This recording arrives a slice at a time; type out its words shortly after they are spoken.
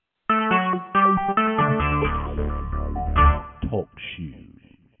shoes.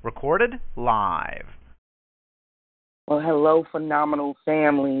 Recorded live. Well, hello, phenomenal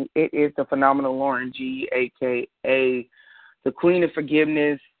family. It is the phenomenal Lauren G, a.k.a. the Queen of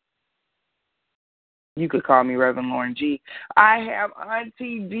Forgiveness. You could call me Reverend Lauren G. I have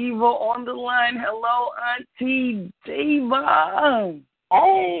Auntie Diva on the line. Hello, Auntie Diva.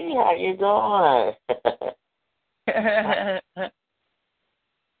 Hey, how you doing?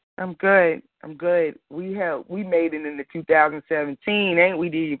 I'm good. We made it into 2017, ain't we,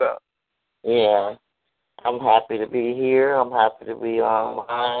 Diva? Yeah, I'm happy to be here. I'm happy to be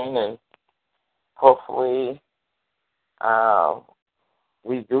online, and hopefully,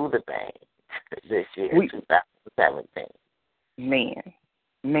 we do the thing this year, 2017.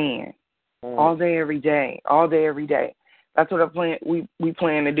 Man, all day, every day. That's what we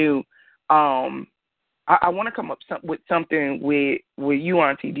plan to do. I want to come up with something with you,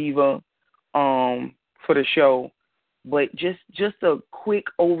 Auntie Diva, for the show, but just a quick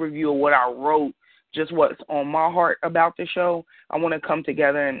overview of what I wrote, just what's on my heart about the show. I want to come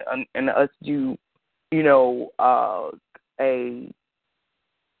together and us do,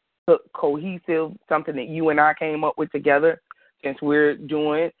 a cohesive, something that you and I came up with together, since we're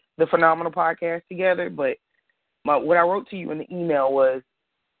doing the Phenomenal Podcast together. But what I wrote to you in the email was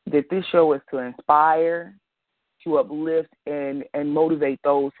that this show is to inspire, to uplift, and motivate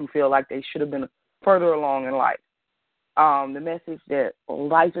those who feel like they should have been further along in life. The message that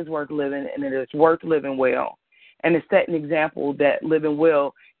life is worth living and it is worth living well, and to set an example that living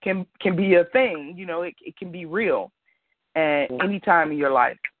well can be a thing. It can be real at any time in your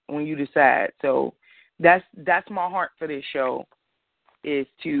life when you decide. So that's my heart for this show, is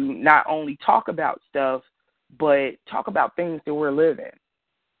to not only talk about stuff, but talk about things that we're living.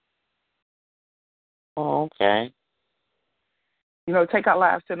 Oh, okay. Take our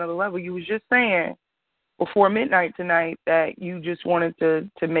lives to another level. You was just saying before midnight tonight that you just wanted to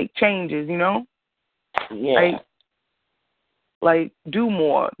make changes, Yeah. Like do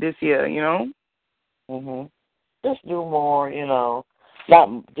more this year, Just do more,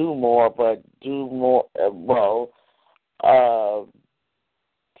 not do more, but do more,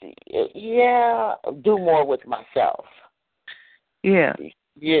 do more with myself. Yeah.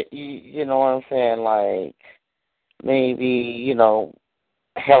 You know what I'm saying? Like, maybe,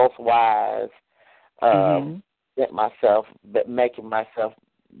 health-wise, making myself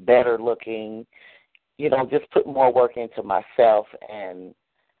better looking, just put more work into myself, and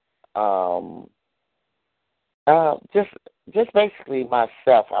just basically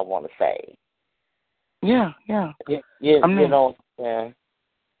myself, I want to say. Yeah. Yeah.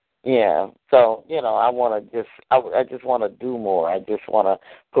 Yeah. So, I want to I just want to do more. I just want to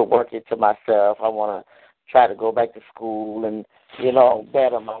put work into myself. I want to try to go back to school and,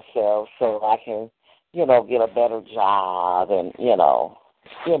 better myself so I can, get a better job, and,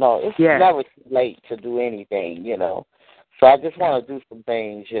 it's never too late to do anything, So I just want to do some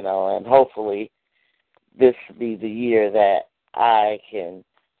things, and hopefully this be the year that I can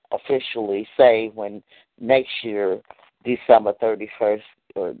officially say, when next year, December 31st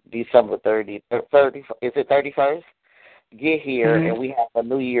or December 30, is it 31st? Get here and we have a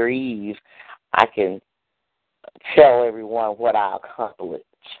New Year Eve, I can tell everyone what I accomplished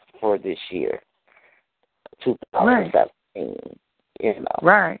for this year, 2017.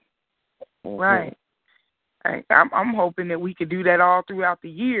 Right. Mm-hmm. Right. I'm hoping that we could do that all throughout the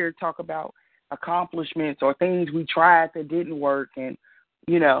year, talk about accomplishments or things we tried that didn't work, and,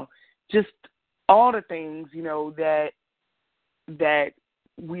 just all the things, that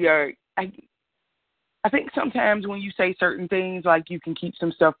we are. I think sometimes when you say certain things, like, you can keep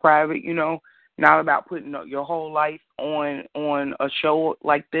some stuff private, not about putting your whole life on a show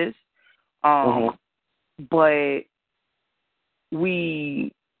like this. But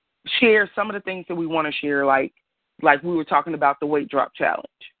we share some of the things that we want to share, like we were talking about the weight drop challenge.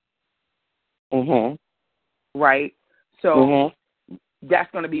 Right? So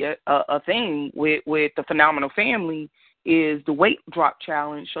that's going to be a thing with the Phenomenal Family, is the weight drop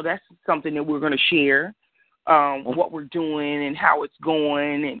challenge. So that's something that we're going to share, what we're doing and how it's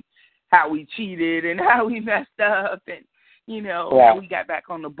going, and how we cheated and how we messed up, and, how we got back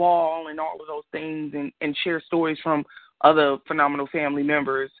on the ball, and all of those things, and share stories from other Phenomenal Family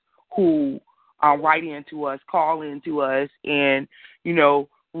members who write into us, call into us, and,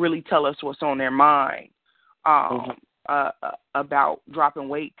 really tell us what's on their mind about dropping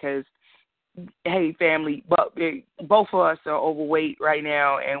weight. Because, hey, family, but both of us are overweight right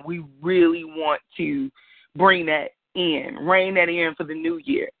now, and we really want to rein that in for the new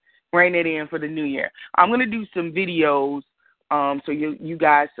year. I'm going to do some videos So you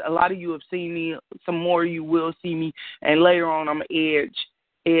guys, a lot of you have seen me. Some more of you will see me. And later on, I'm Edge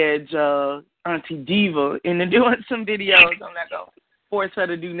Auntie Diva into doing some videos. I'm not going to force her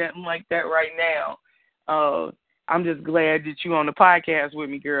to do nothing like that right now. I'm just glad that you're on the podcast with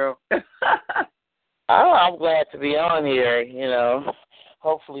me, girl. I'm glad to be on here.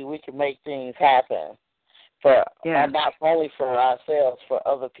 Hopefully we can make things happen not only for ourselves, for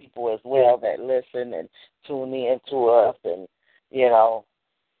other people as well that listen and tune in to us, and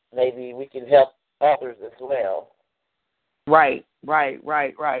maybe we can help others as well. Right.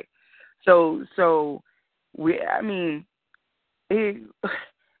 So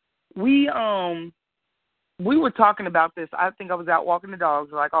we were talking about this. I think I was out walking the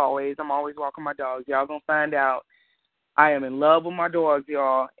dogs, like always. I'm always walking my dogs. Y'all gonna find out I am in love with my dogs,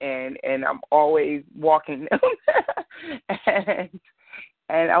 y'all, and I'm always walking them.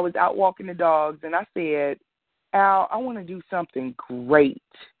 and I was out walking the dogs, and I said, Al, I want to do something great.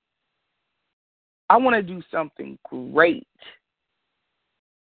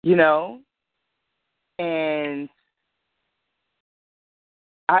 And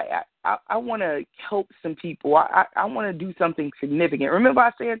I want to help some people. I want to do something significant. Remember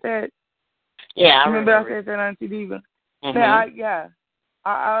I said that? Yeah, I remember. I said that, Auntie Diva? Mm-hmm.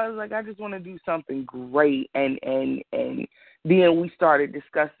 I was like, I just want to do something great. And then we started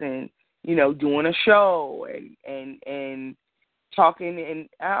discussing, doing a show and talking. And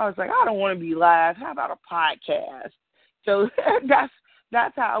I was like, I don't want to be live. How about a podcast? So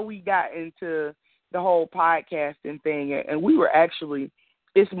that's how we got into the whole podcasting thing. And we were actually,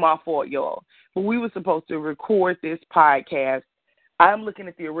 it's my fault, y'all, but we were supposed to record this podcast. I'm looking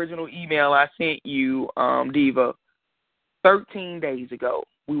at the original email I sent you, Diva, 13 days ago.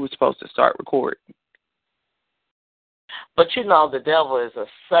 We were supposed to start recording. But the devil is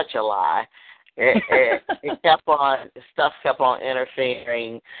such a lie. Stuff kept on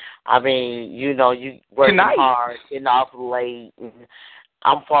interfering. I mean, you working hard, getting off late, and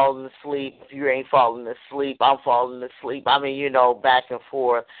I'm falling asleep. If you ain't falling asleep, I'm falling asleep. I mean, back and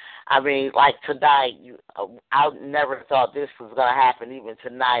forth. I mean, like tonight, I never thought this was going to happen. Even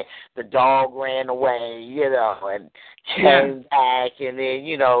tonight, the dog ran away, and came back, and then,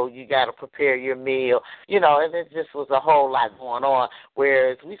 you got to prepare your meal, and it just was a whole lot going on.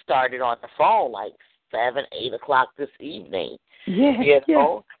 Whereas we started on the phone like 7, 8 o'clock this evening, and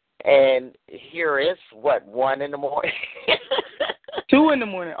here it's, 1 in the morning? 2 in the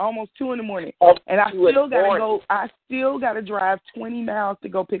morning, almost 2 in the morning. And I still got to go, I still got to drive 20 miles to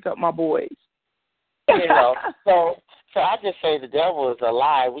go pick up my boys. So I just say the devil is a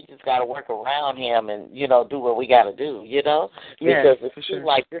lie. We just got to work around him and, do what we got to do, Because it seems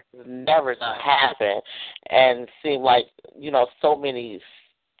like this is never going to happen. And it seems like, so many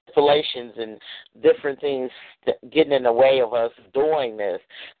stipulations and different things getting in the way of us doing this.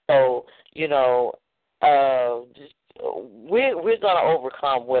 So, we're going to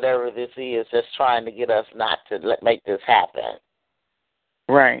overcome whatever this is that's trying to get us not to make this happen.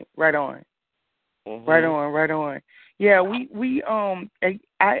 Right on. Mm-hmm. Right on. Yeah, we I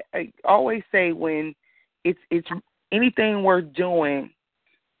always say when it's anything worth doing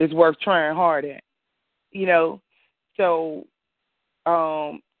is worth trying hard at. So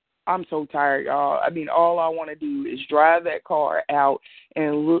I'm so tired, y'all. I mean, all I want to do is drive that car out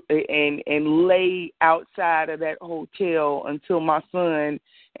and lay outside of that hotel until my son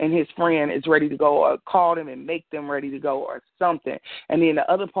and his friend is ready to go, or call them and make them ready to go or something. And then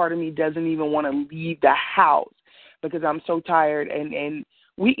the other part of me doesn't even want to leave the house because I'm so tired. And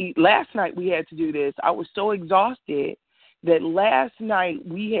last night we had to do this. I was so exhausted that last night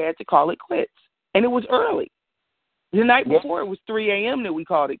we had to call it quits. And it was early. The night before, it was 3 a.m. that we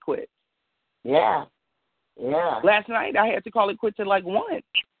called it quits. Yeah. Last night, I had to call it quits at like 1.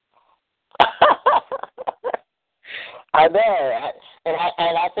 I know. And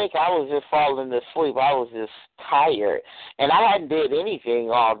I think I was just falling asleep. I was just tired. And I hadn't did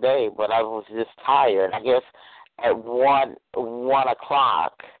anything all day, but I was just tired. I guess at 1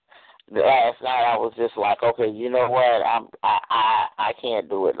 o'clock last night, I was just like, okay, you know what? I can't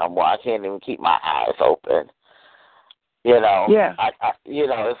do it no more. I can't even keep my eyes open. Yeah.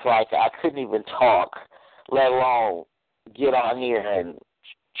 It's like I couldn't even talk, let alone get on here and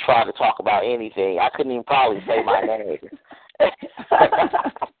try to talk about anything. I couldn't even probably say my name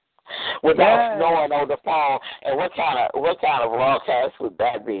without snoring on the phone. And what kind of broadcast would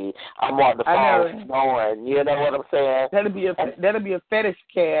that be? I'm on the phone snoring. You know what I'm saying? That'll be a fetish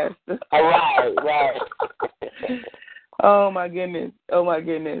cast. Right. Oh my goodness.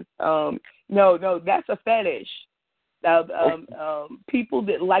 No, that's a fetish. People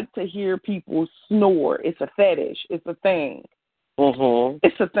that like to hear people snore, it's a fetish. It's a thing.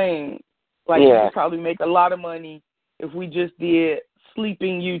 It's a thing. Like, we could probably make a lot of money if we just did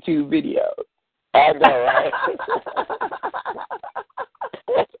sleeping YouTube videos. I know, right?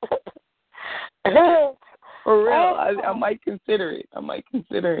 For real, I might consider it.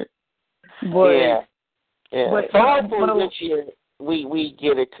 But, But so hopefully this year we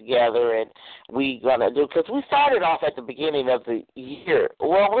get it together and we gonna do, because we started off at the beginning of the year.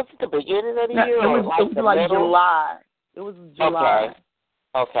 Well, was it the beginning of the year? It was like July. It was July.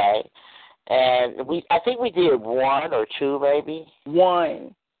 Okay. And I think we did one or two, maybe.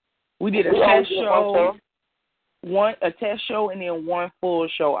 One. We did a test show. A test show and then one full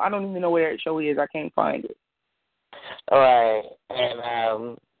show. I don't even know where that show is. I can't find it. All right.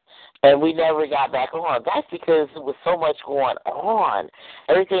 And we never got back on. That's because there was so much going on.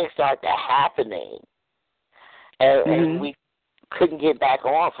 Everything started happening. And we couldn't get back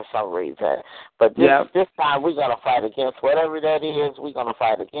on for some reason. But this time we're gonna fight against whatever that is. We're gonna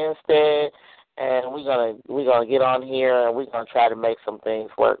fight against it, and we're gonna get on here and we're gonna try to make some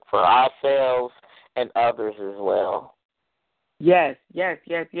things work for ourselves and others as well. Yes.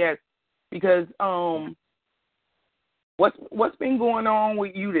 Because what's been going on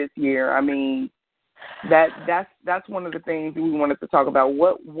with you this year? I mean, that's one of the things we wanted to talk about.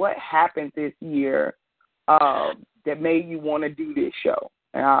 What happened this year that made you want to do this show?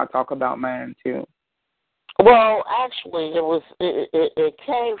 And I'll talk about mine too. Well, actually, it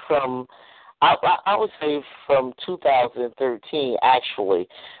came from, I would say from 2013, actually,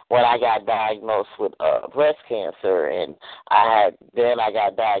 when I got diagnosed with breast cancer, and I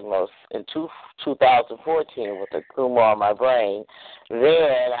got diagnosed in 2014 with a tumor on my brain. Then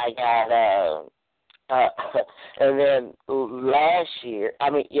I got and then last year,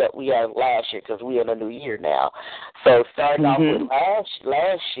 last year, because we're in a new year now. So starting off with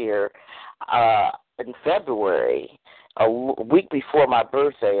last year, in February, a week before my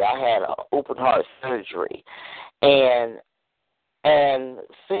birthday, I had an open heart surgery, and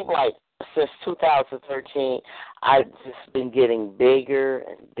seemed like since 2013, I've just been getting bigger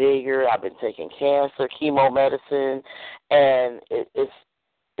and bigger. I've been taking chemo medicine, and it's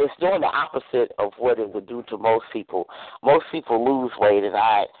doing the opposite of what it would do to most people. Most people lose weight, and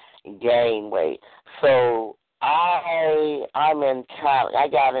I gain weight. So I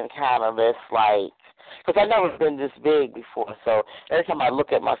got in kind of this, like, because I've never been this big before. So every time I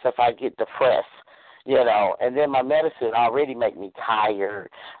look at myself, I get depressed, and then my medicine already make me tired,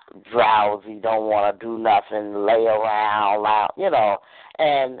 drowsy, don't want to do nothing, lay around,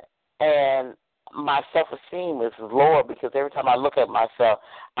 and my self-esteem is lower because every time I look at myself,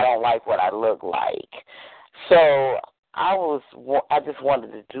 I don't like what I look like. So I just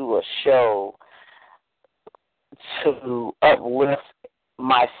wanted to do a show to uplift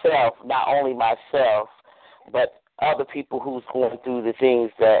myself, not only myself, but other people who's going through the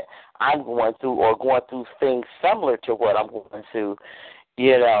things that I'm going through or going through things similar to what I'm going through,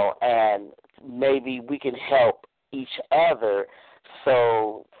 and maybe we can help each other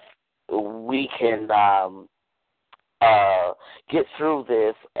so we can get through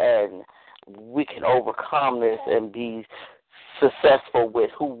this and we can overcome this and be successful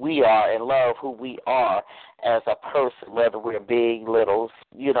with who we are and love who we are as a person, whether we're big, little,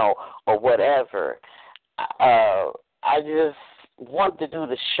 or whatever. I just wanted to do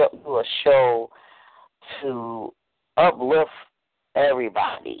a show to uplift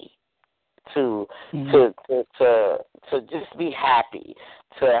everybody, to just be happy,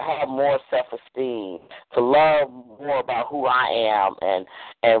 to have more self-esteem, to love more about who I am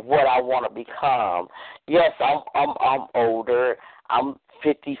and what I want to become. Yes, I'm older. I'm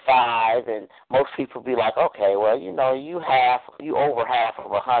 55, and most people be like, okay, well, you over half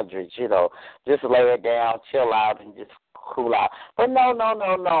of 100. Just lay it down, chill out, and just cool out. But no.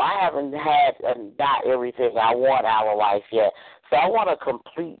 I haven't got everything I want out of life yet. So I want to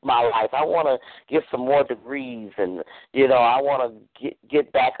complete my life. I want to get some more degrees, and I want to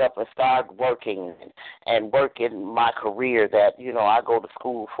get back up and start working and work in my career that I go to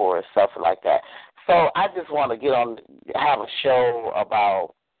school for and stuff like that. So I just want to have a show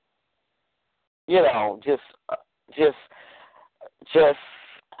about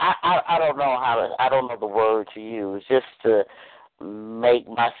I don't know I don't know the word to use, just to make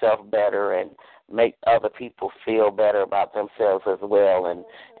myself better and make other people feel better about themselves as well,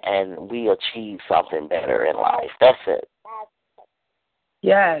 and we achieve something better in life. That's it.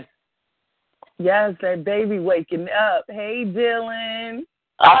 Yes, that baby waking up. Hey, Dylan.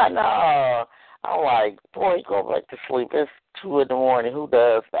 I know. I'm like, boy, go back to sleep. It's 2 a.m. Who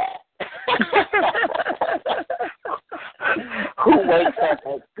does that? Who wakes up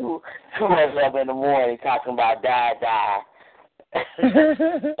at 2 in the morning talking about die?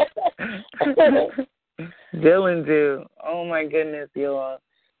 Dylan do. Oh my goodness, y'all.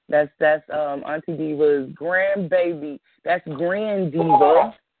 That's Auntie Diva's grandbaby. That's Grand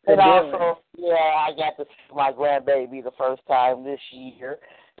Diva. And also, I got to see my grandbaby the first time this year.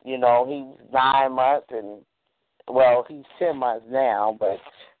 You know, he's 9 months, and well, he's 10 months now. But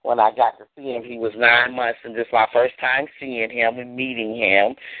when I got to see him, he was 9 months, and this is my first time seeing him and meeting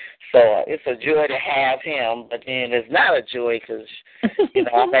him. So it's a joy to have him, but then it's not a joy because, you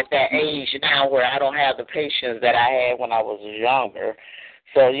know, I'm at that age now where I don't have the patience that I had when I was younger.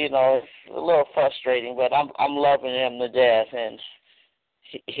 So, you know, it's a little frustrating, but I'm loving him to death, and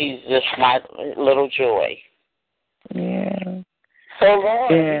he's just my little joy. Yeah. So,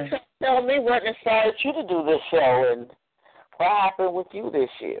 Lauren, you tell me what inspired you to do this show, and what happened with you this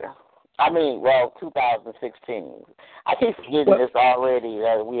year? 2016. I keep forgetting this already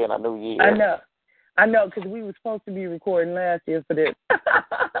that we're in a new year. I know, because we were supposed to be recording last year for this.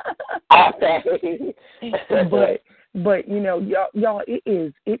 But you know, y'all, it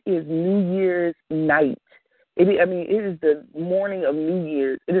is New Year's night. It is the morning of New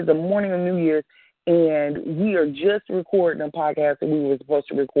Year's. It is the morning of New Year's, and we are just recording a podcast that we were supposed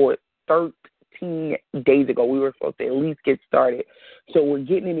to record 13 days ago. We were supposed to at least get started. So we're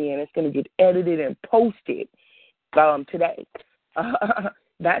getting it in. It's going to get edited and posted today.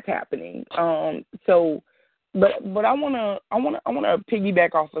 That's happening. But I wanna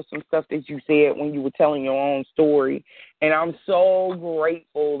piggyback off of some stuff that you said when you were telling your own story, and I'm so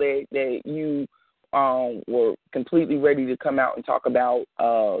grateful that you were completely ready to come out and talk about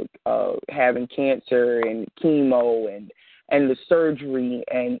having cancer and chemo and the surgery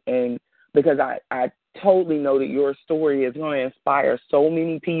and because I totally know that your story is going to inspire so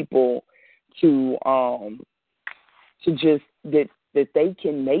many people to just that they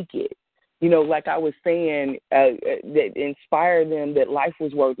can make it. You know, like I was saying, that inspire them that life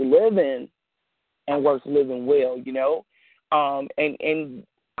was worth living and worth living well, you know. And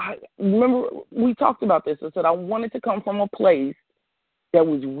I remember we talked about this. I said I wanted to come from a place that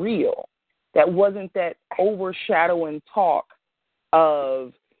was real, that wasn't that overshadowing talk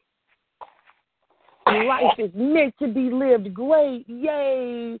of life is meant to be lived great,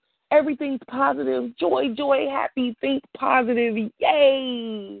 yay, everything's positive, joy, happy, think positive,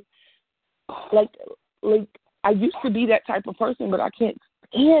 yay. Like I used to be that type of person, but I can't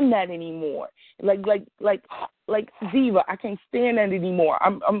stand that anymore. Like Diva, I can't stand that anymore.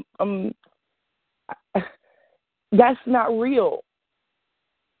 I'm that's not real.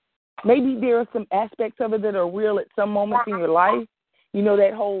 Maybe there are some aspects of it that are real at some moments in your life. You know,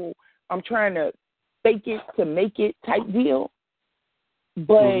 that whole I'm trying to fake it to make it type deal.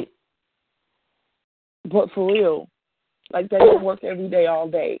 But for real, like that doesn't work every day, all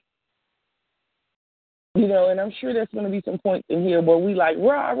day. You know, and I'm sure there's going to be some points in here where we like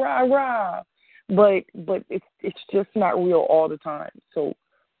rah rah rah, but it's just not real all the time. So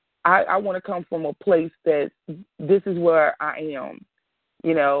I want to come from a place that this is where I am.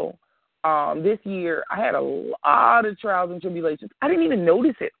 You know, this year I had a lot of trials and tribulations. I didn't even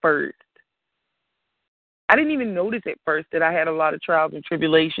notice at first. That I had a lot of trials and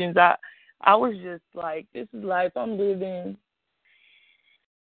tribulations. I was just like, this is life I'm living.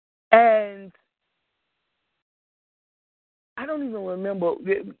 And I don't even remember.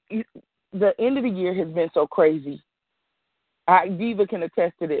 The end of the year has been so crazy. Diva can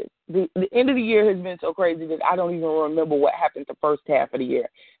attest to this. The end of the year has been so crazy that I don't even remember what happened the first half of the year.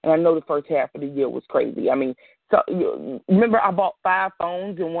 And I know the first half of the year was crazy. I mean, so remember I bought 5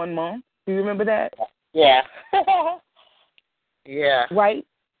 phones in 1 month? Do you remember that? Yeah. Yeah. Right?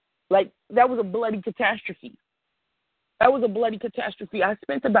 Like, that was a bloody catastrophe. I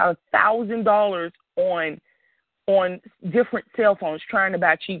spent about $1,000 on different cell phones trying to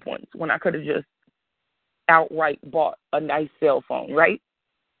buy cheap ones when I could have just outright bought a nice cell phone, right?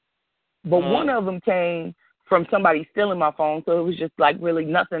 But one of them came from somebody stealing my phone, so it was just like really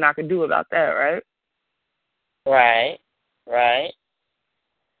nothing I could do about that, right? Right.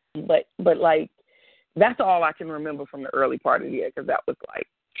 But like, that's all I can remember from the early part of the year because that was like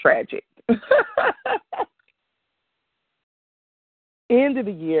tragic. End of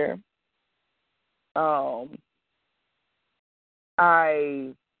the year, I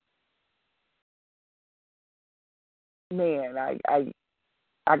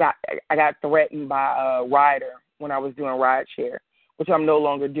got threatened by a rider when I was doing rideshare, which I'm no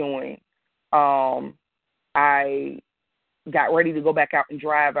longer doing. I got ready to go back out and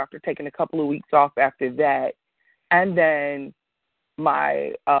drive after taking a couple of weeks off after that, and then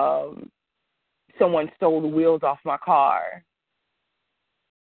my someone stole the wheels off my car,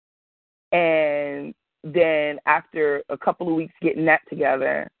 and then after a couple of weeks getting that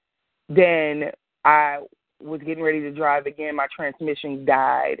together, then I was getting ready to drive again. My transmission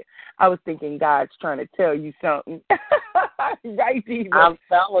died. I was thinking God's trying to tell you something. Right, Diva? I'm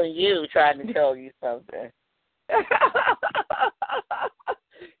telling you, trying to tell you something.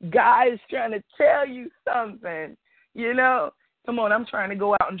 God is trying to tell you something. You know, come on, I'm trying to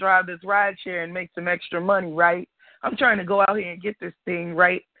go out and drive this ride share and make some extra money, right? I'm trying to go out here and get this thing,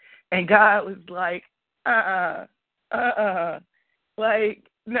 right? And God was like, like,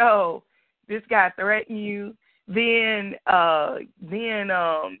 no, this guy threatened you. Then the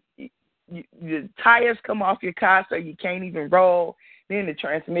tires come off your car so you can't even roll. Then the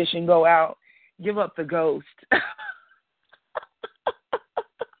transmission go out. Give up the ghost.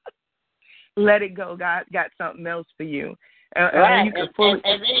 Let it go. God got something else for you. Right, you can fully...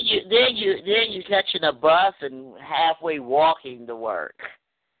 and then you catching a bus and halfway walking to work.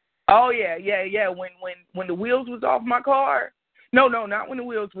 Oh yeah. When the wheels was off my car, no, not when the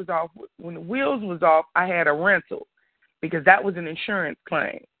wheels was off. When the wheels was off, I had a rental because that was an insurance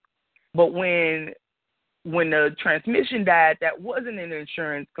claim. But when the transmission died, that wasn't an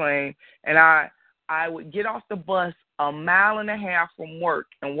insurance claim, and I would get off the bus 1.5 miles from work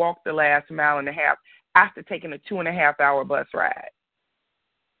and walk the last 1.5 miles after taking a 2.5-hour bus ride.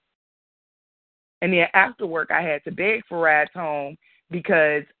 And then after work, I had to beg for rides home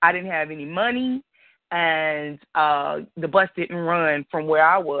because I didn't have any money, and the bus didn't run from where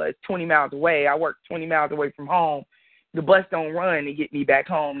I was 20 miles away. I worked 20 miles away from home. The bus don't run to get me back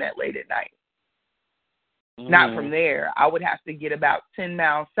home that late at night. Not from there. I would have to get about 10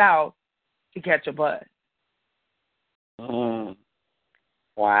 miles south to catch a bus. Wow.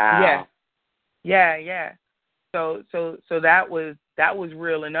 Yeah. So that was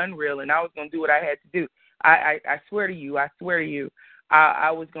real and unreal, and I was gonna do what I had to do. I swear to you, I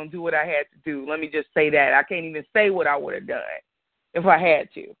was gonna do what I had to do. Let me just say that. I can't even say what I would have done if I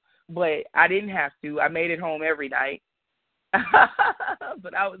had to, but I didn't have to. I made it home every night.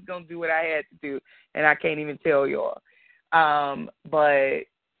 But I was gonna do what I had to do, and I can't even tell y'all. But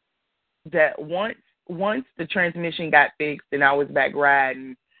that once the transmission got fixed and I was back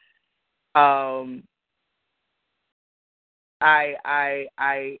riding, I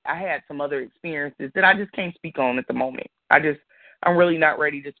had some other experiences that I just can't speak on at the moment. I'm really not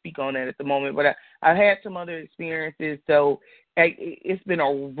ready to speak on that at the moment. But I had some other experiences, so it's been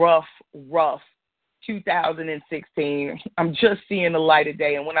a rough 2016. I'm just seeing the light of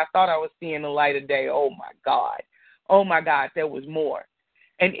day, and when I thought I was seeing the light of day, oh my God, there was more.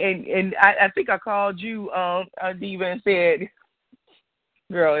 And I think I called you, Diva, and said,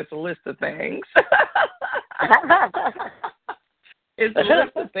 girl, it's a list of things. It's a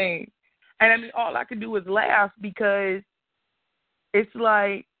list of things. And I mean, all I could do is laugh because it's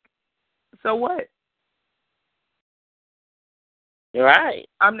like, so what? You're right.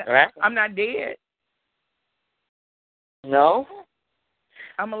 I'm not dead. No.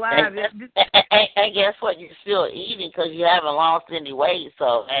 I'm alive. And guess what? You're still eating because you haven't lost any weight.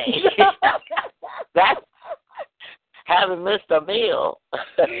 So, hey, that's haven't missed a meal.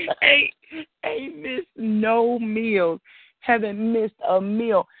 ain't missed no meals. Haven't missed a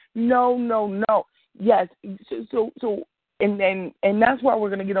meal. No. Yes. So, and that's why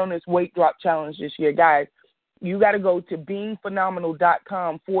we're gonna get on this weight drop challenge this year, guys. You got to go to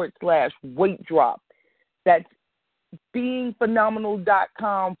beingphenomenal.com/weight drop. That's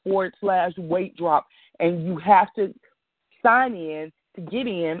beingphenomenal.com/weight drop, and you have to sign in to get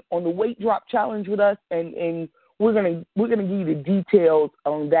in on the weight drop challenge with us, and we're gonna give you the details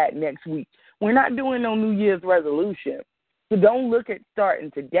on that next week. We're not doing no New Year's resolution, so don't look at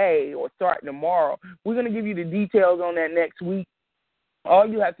starting today or starting tomorrow. We're gonna give you the details on that next week. All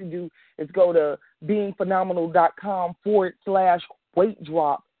you have to do is go to beingphenomenal.com/weight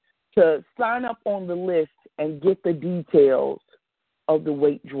drop to sign up on the list and get the details of the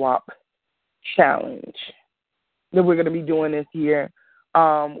weight drop challenge that we're going to be doing this year.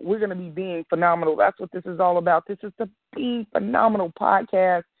 We're going to be being phenomenal. That's what this is all about. This is the Being Phenomenal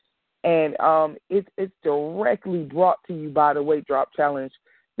podcast, and it's directly brought to you by the Weight Drop Challenge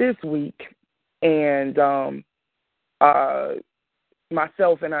this week. And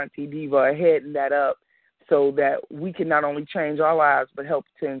myself and Auntie Diva are heading that up so that we can not only change our lives but help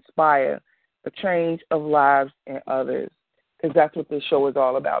to inspire the change of lives in others, because that's what this show is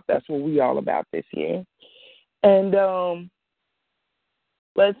all about. That's what we all about this year. And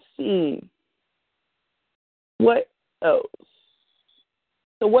let's see. What else?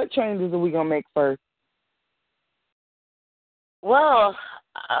 So what changes are we going to make first? Well,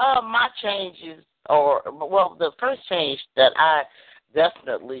 my changes, the first change that I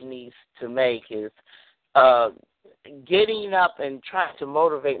definitely need to make is getting up and trying to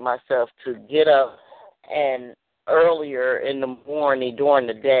motivate myself to get up and earlier in the morning during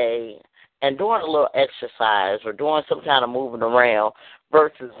the day and doing a little exercise or doing some kind of moving around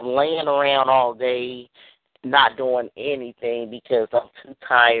versus laying around all day not doing anything because I'm too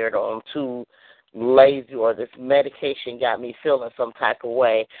tired or I'm too lazy or this medication got me feeling some type of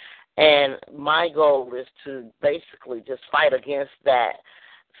way. And my goal is to basically just fight against that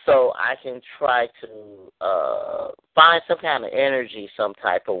so I can try to find some kind of energy some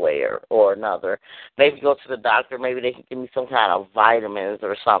type of way or another. Maybe go to the doctor. Maybe they can give me some kind of vitamins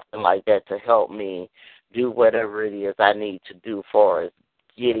or something like that to help me do whatever it is I need to do for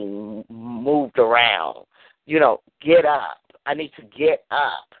getting moved around. Get up. I need to get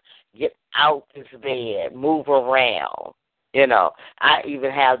up, get out this bed, move around. I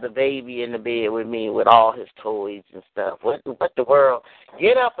even have the baby in the bed with me with all his toys and stuff. What the world?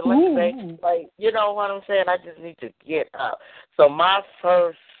 Get up and let the baby play. You know what I'm saying? I just need to get up. So my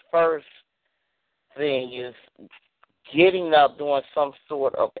first thing is getting up, doing some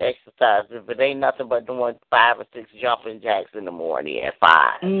sort of exercise. If it ain't nothing but doing 5 or 6 jumping jacks in the morning at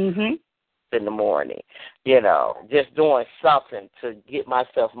 5 in the morning, just doing something to get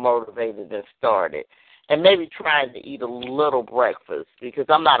myself motivated and started. And maybe trying to eat a little breakfast because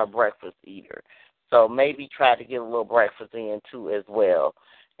I'm not a breakfast eater. So maybe try to get a little breakfast in too as well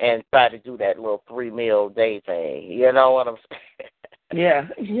and try to do that little 3-meal day thing. You know what I'm saying?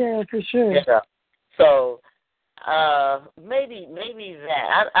 Yeah, for sure. So maybe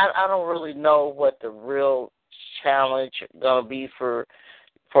that. I don't really know what the real challenge going to be for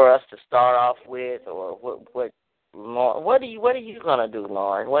us to start off with or what are you going to do,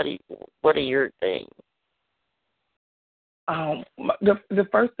 Lauren? What are your things? The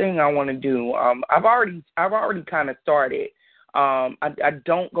first thing I want to do, I've already kind of started. I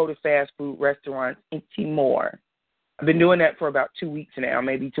don't go to fast food restaurants anymore. I've been doing that for about 2 weeks now,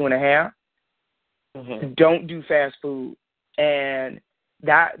 maybe 2.5. Don't do fast food, and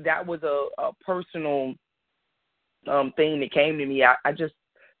that was a personal thing that came to me. I just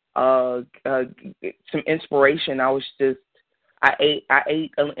some inspiration. I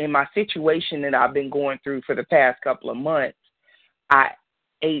ate in my situation that I've been going through for the past couple of months. I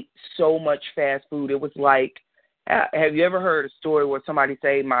ate so much fast food. It was like, have you ever heard a story where somebody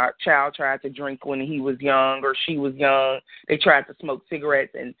say my child tried to drink when he was young or she was young? They tried to smoke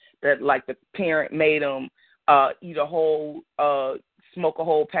cigarettes and that like the parent made them smoke a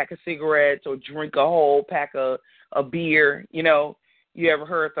whole pack of cigarettes or drink a whole pack of beer. You ever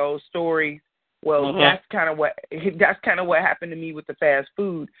heard those stories? Well, that's kind of what happened to me with the fast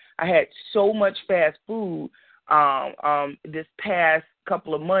food. I had so much fast food this past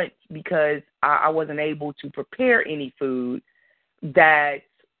couple of months because I wasn't able to prepare any food that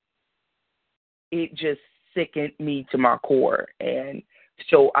it just sickened me to my core. And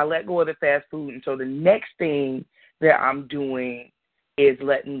so I let go of the fast food. And so the next thing that I'm doing is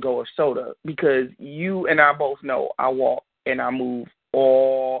letting go of soda because you and I both know I walk and I move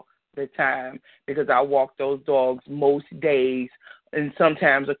all the time because I walk those dogs most days and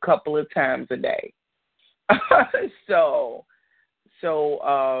sometimes a couple of times a day. So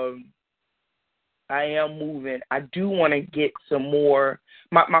I am moving. I do want to get some more.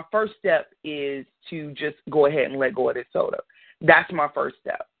 My first step is to just go ahead and let go of this soda. That's my first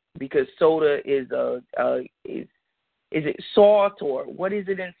step because soda is is it salt or what is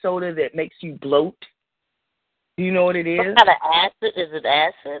it in soda that makes you bloat? Do you know what it is? What kind of acid? Is it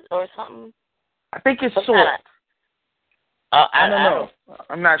acid or something? I think it's salt. I don't know.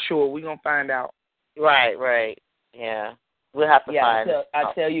 I'm not sure. We're going to find out. Right. Yeah. We'll have to find out.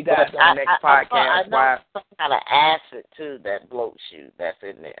 I'll tell you guys on the next podcast. I know some kind of acid, too, that bloats you that's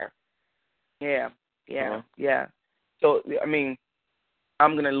in there. Yeah. So, I mean,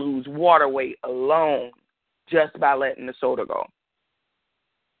 I'm going to lose water weight alone just by letting the soda go.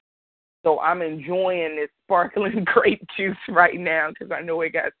 So I'm enjoying this sparkling grape juice right now because I know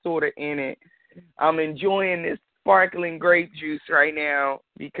it got soda in it. I'm enjoying this sparkling grape juice right now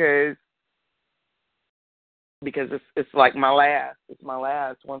because it's like my last. It's my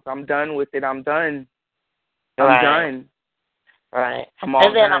last. Once I'm done with it, I'm done. I'm done. Right. I'm all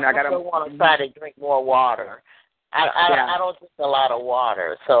and then done. I also want to try to drink more water. I don't drink a lot of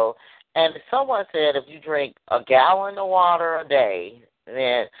water. So, and someone said if you drink a gallon of water a day,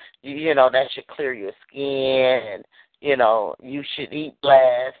 then that should clear your skin, and you should eat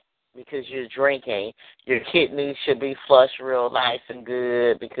less because you're drinking. Your kidneys should be flushed real nice and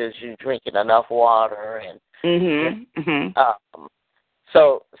good because you're drinking enough water. And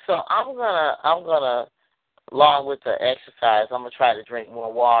so I'm gonna along with the exercise, I'm going to try to drink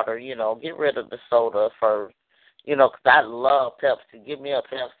more water, get rid of the soda first, 'cause I love Pepsi. Give me a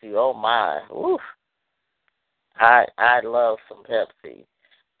Pepsi. Oh, my. Oof. I love some Pepsi.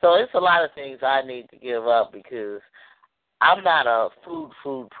 So it's a lot of things I need to give up because I'm not a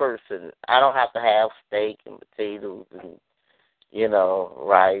food person. I don't have to have steak and potatoes and,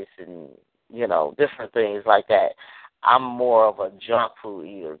 rice and, different things like that. I'm more of a junk food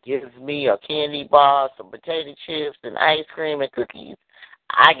eater. Give me a candy bar, some potato chips, and ice cream and cookies.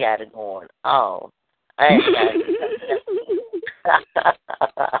 I got it going on. I ain't got it.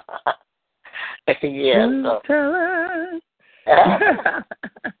 Yeah.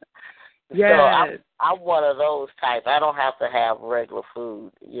 Yes. So I'm one of those type. I don't have to have regular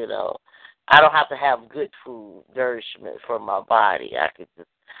food, I don't have to have good food nourishment for my body. I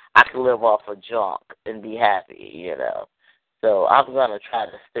can live off of junk and be happy, So I'm gonna try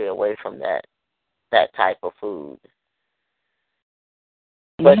to stay away from that type of food.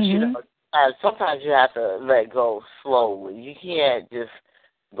 But sometimes you have to let go slowly. You can't just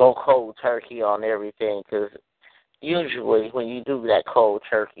go cold turkey on everything because usually when you do that cold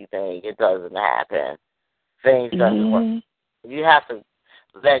turkey thing, it doesn't happen. Things doesn't work. You have to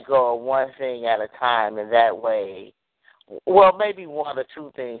let go of one thing at a time, and that way, well, maybe one or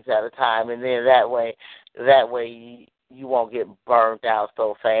two things at a time, and then that way you won't get burnt out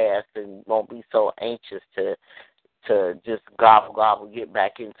so fast and won't be so anxious to just gobble, get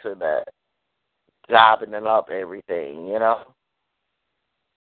back into the gobbling up everything,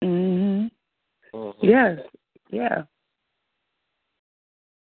 Yes. Yeah.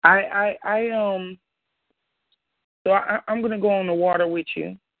 So I'm gonna go on the water with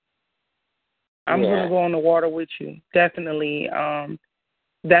you. I'm gonna go on the water with you. Definitely.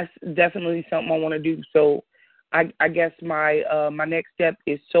 That's definitely something I want to do. So, I guess my next step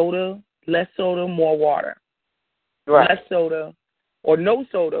is less soda, more water. Right. Less soda, or no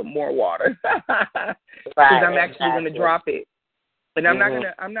soda, more water. Because I'm actually gonna drop it. But I'm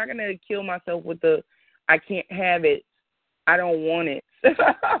not gonna kill myself with the I can't have it. I don't want it.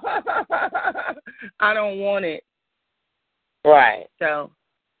 I don't want it. Right. So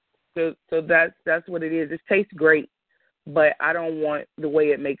that's what it is. It tastes great, but I don't want the way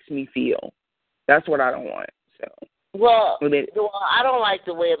it makes me feel. That's what I don't want. So well, I don't like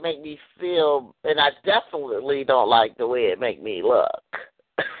the way it makes me feel, and I definitely don't like the way it makes me look.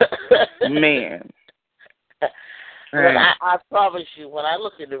 Man. But I promise you, when I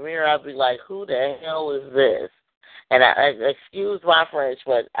look in the mirror, I'll be like, who the hell is this? And I excuse my French,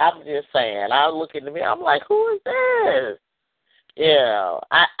 but I'm just saying, I look in the mirror, I'm like, who is this?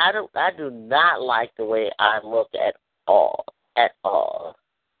 I do not like the way I look at all.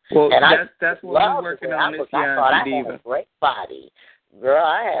 Well, and that's what we're working on this year. I thought I had a great body. Girl,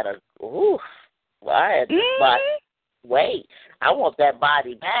 I had body. Wait, I want that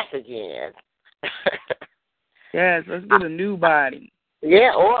body back again. Yes, let's get a new body.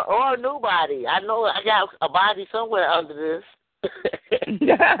 Yeah, or a new body. I know I got a body somewhere under this.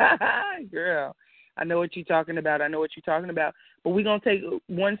 Girl, I know what you're talking about. But we're going to take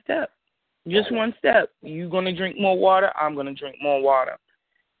one step. Just one step. You're going to drink more water. I'm going to drink more water.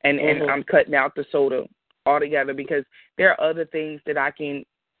 And I'm cutting out the soda altogether because there are other things that I can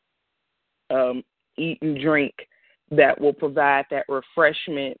eat and drink that will provide that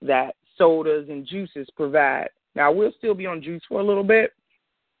refreshment that sodas and juices provide. Now, we'll still be on juice for a little bit,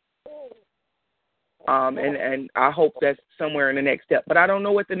 and I hope that's somewhere in the next step. But I don't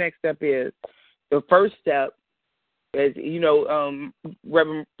know what the next step is. The first step is,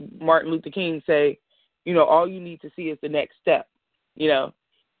 Reverend Martin Luther King say, all you need to see is the next step. You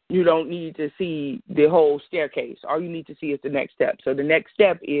don't need to see the whole staircase. All you need to see is the next step. So the next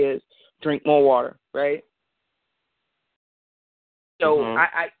step is drink more water, right? So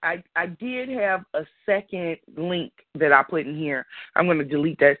I did have a second link that I put in here. I'm going to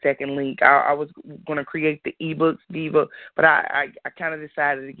delete that second link. I was going to create the eBooks Diva, but I kind of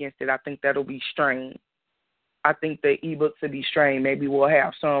decided against it. I think that'll be strange. I think the eBooks will be strange. Maybe we'll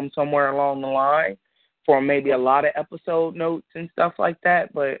have some somewhere along the line for maybe a lot of episode notes and stuff like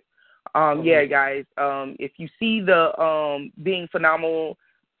that. But, yeah, guys, if you see the Being Phenomenal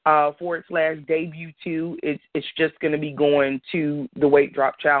 /debut 2, it's just going to be going to the Weight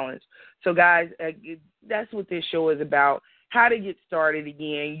Drop Challenge. So, guys, that's what this show is about. How to get started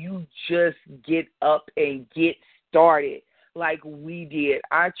again. You just get up and get started like we did.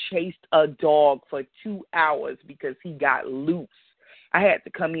 I chased a dog for 2 hours because he got loose. I had to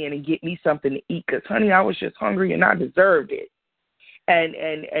come in and get me something to eat because, honey, I was just hungry and I deserved it. And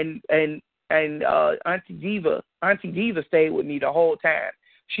Auntie Diva stayed with me the whole time.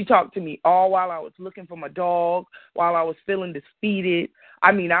 She talked to me all while I was looking for my dog, while I was feeling defeated.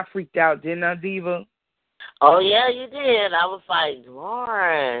 I mean, I freaked out, didn't I, Diva? Oh, yeah, you did. I was like,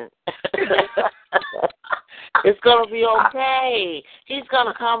 Lauren, it's going to be okay. He's going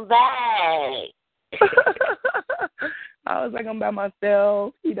to come back. I was like, I'm by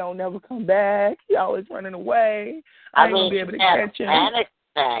myself. He don't never come back. He always running away. I ain't going to be able to catch him. A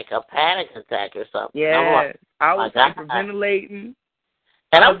panic attack or something. Yeah, I was hyperventilating.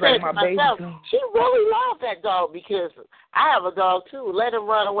 And I'm saying to myself, she really loved that dog because I have a dog too. Let him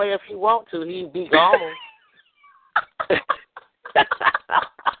run away if he want to. He'd be gone.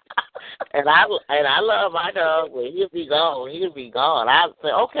 and I love my dog, but he'll be gone. He'll be gone. I say,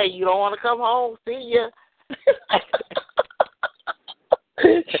 okay, you don't want to come home? See ya.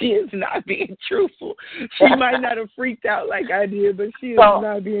 She is not being truthful. She might not have freaked out like I did, but she is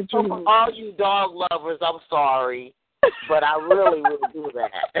not being truthful. For all you dog lovers, I'm sorry, but I really will do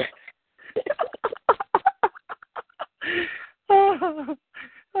that. Oh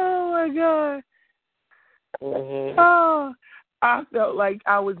my God. Mm-hmm. Oh, I felt like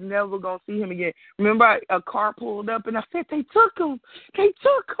I was never going to see him again. Remember, a car pulled up and I said, they took him. They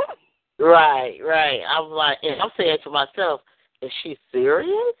took him. Right. I'm like, and I'm saying to myself, is she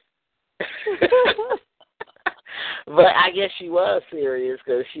serious? But I guess she was serious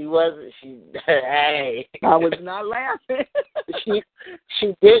because she wasn't. Hey. I was not laughing.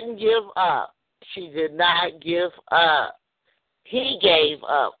 She didn't give up. She did not give up. He gave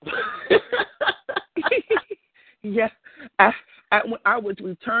up. Yes. I was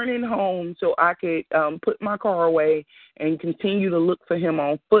returning home so I could put my car away and continue to look for him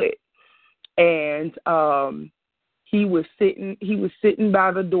on foot. And he was sitting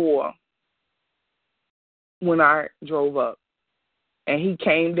by the door when I drove up. And he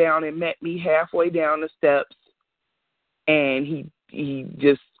came down and met me halfway down the steps. And he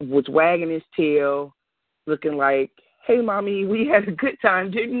just was wagging his tail, looking like, hey, Mommy, we had a good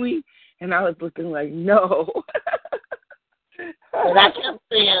time, didn't we? And I was looking like, no. And I kept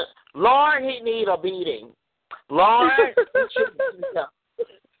saying, Lord, he need a beating. Lord, he should beat him.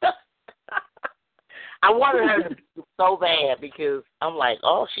 I wanted her to be so bad because I'm like,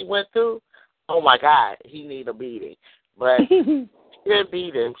 oh, she went through? Oh, my God, he need a beating. But she didn't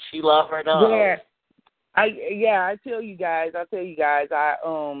beat him. She loved her dog. Yeah. I tell you guys,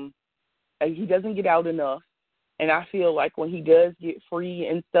 he doesn't get out enough. And I feel like when he does get free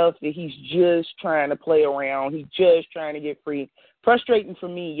and stuff, that he's just trying to play around. He's just trying to get free. Frustrating for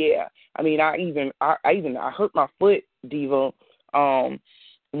me, yeah. I mean, I hurt my foot, Diva.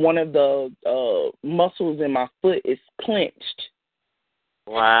 One of the muscles in my foot is clenched.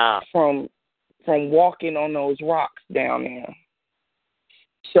 Wow. From walking on those rocks down there.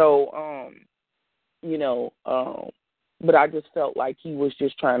 So, but I just felt like he was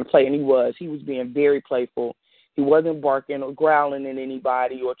just trying to play, and he was being very playful. He wasn't barking or growling at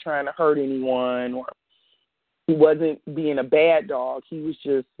anybody or trying to hurt anyone, or he wasn't being a bad dog. He was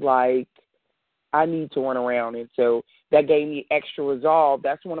just like, I need to run around. And so that gave me extra resolve.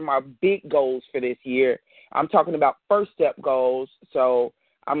 That's one of my big goals for this year. I'm talking about first step goals, so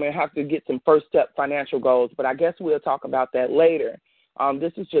I'm going to have to get some first step financial goals, but I guess we'll talk about that later.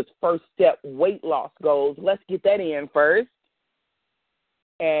 This is just first step weight loss goals. Let's get that in first.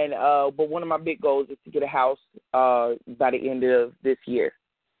 And but one of my big goals is to get a house by the end of this year.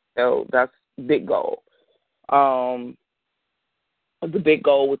 So that's a big goal. The big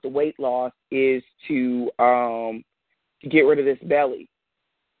goal with the weight loss is to get rid of this belly.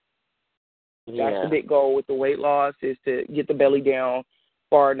 Yeah. That's the big goal with the weight loss, is to get the belly down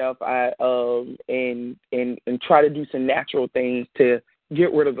far enough and try to do some natural things to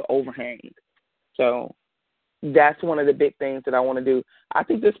get rid of the overhang. So that's one of the big things that I want to do. I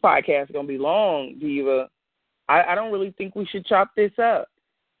think this podcast is going to be long, Diva. I don't really think we should chop this up.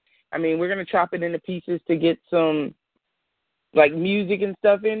 I mean, we're going to chop it into pieces to get some, like, music and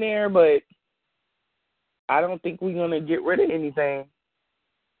stuff in there, but I don't think we're going to get rid of anything.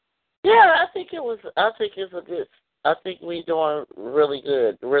 Yeah, I think we're doing really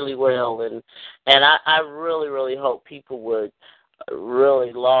good, really well, and I really, really hope people would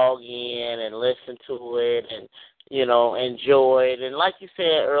really log in and listen to it and, enjoy it. And like you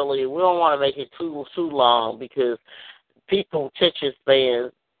said earlier, we don't want to make it too long because people, attention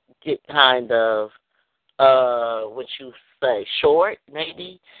spans get kind of, what you say, short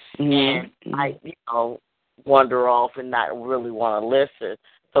maybe, and I, wander off and not really want to listen.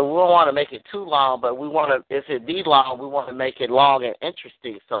 So we don't want to make it too long, but we want to, if it be long, we want to make it long and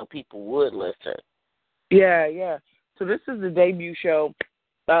interesting so people would listen. Yeah. So this is the debut show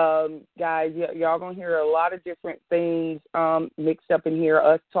Guys, y'all gonna hear a lot of different things mixed up in here.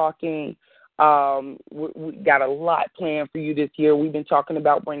 Us talking. We got a lot planned for you this year. We've been talking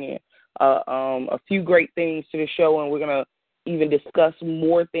about bringing a few great things to the show, and we're gonna even discuss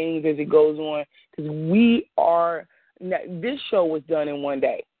more things as it goes on, because this show was done in one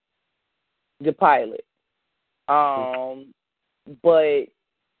day, the pilot. But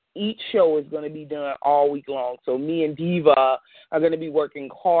each show is going to be done all week long. So me and Diva are going to be working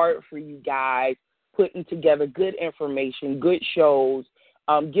hard for you guys, putting together good information, good shows,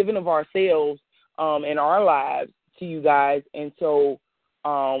 giving of ourselves and our lives to you guys. And so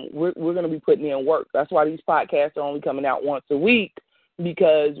we're going to be putting in work. That's why these podcasts are only coming out once a week,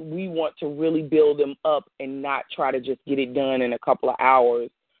 because we want to really build them up and not try to just get it done in a couple of hours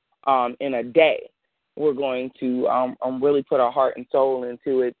in a day. We're going to really put our heart and soul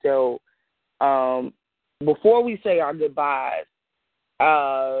into it. So before we say our goodbyes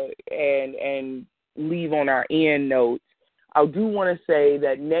and leave on our end notes, I do want to say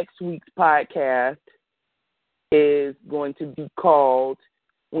that next week's podcast is going to be called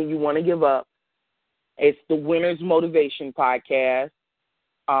When You Want to Give Up. It's the Winner's Motivation Podcast.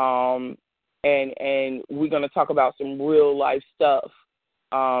 And we're going to talk about some real life stuff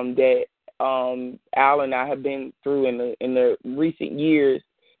that Al and I have been through in the recent years,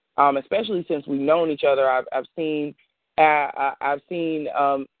 especially since we've known each other. I've seen Al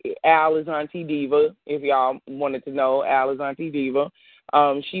is Auntie Diva. If y'all wanted to know, Al is Auntie Diva.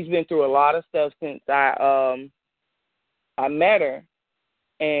 She's been through a lot of stuff since I met her,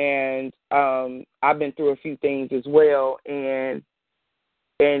 and I've been through a few things as well. And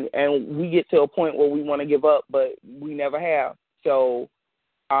we get to a point where we want to give up, but we never have. So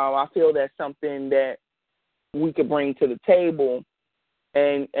I feel that's something that we could bring to the table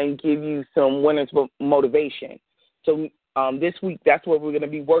and give you some winners motivation. So this week, that's what we're going to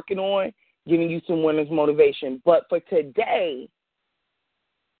be working on, giving you some winners motivation. But for today,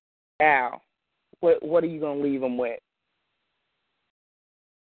 Al, what are you going to leave them with?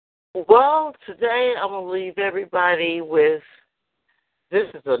 Well, today I'm going to leave everybody with, this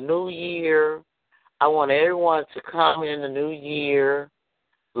is a new year. I want everyone to come in the new year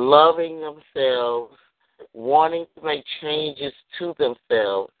loving themselves, wanting to make changes to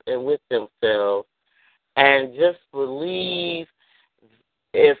themselves and with themselves, and just believe,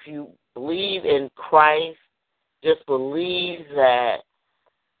 if you believe in Christ, just believe that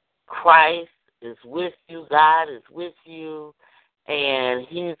Christ is with you, God is with you, and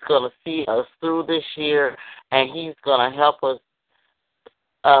He's going to see us through this year, and He's going to help us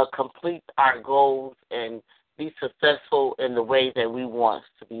complete our goals and be successful in the way that we want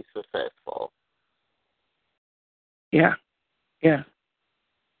to be successful. Yeah.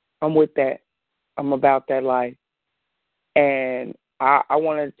 I'm with that. I'm about that life. And I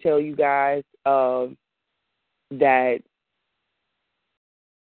want to tell you guys that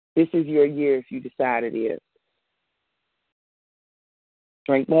this is your year if you decide it is.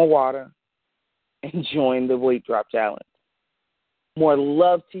 Drink more water and join the Weight Drop Challenge. More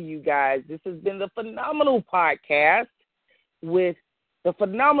love to you guys. This has been the Phenomenal Podcast with the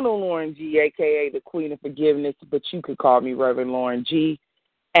phenomenal Lauren G, a.k.a. the Queen of Forgiveness, but you could call me Reverend Lauren G,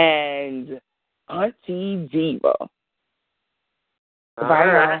 and Auntie Diva. All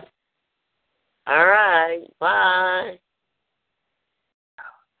right. Bye.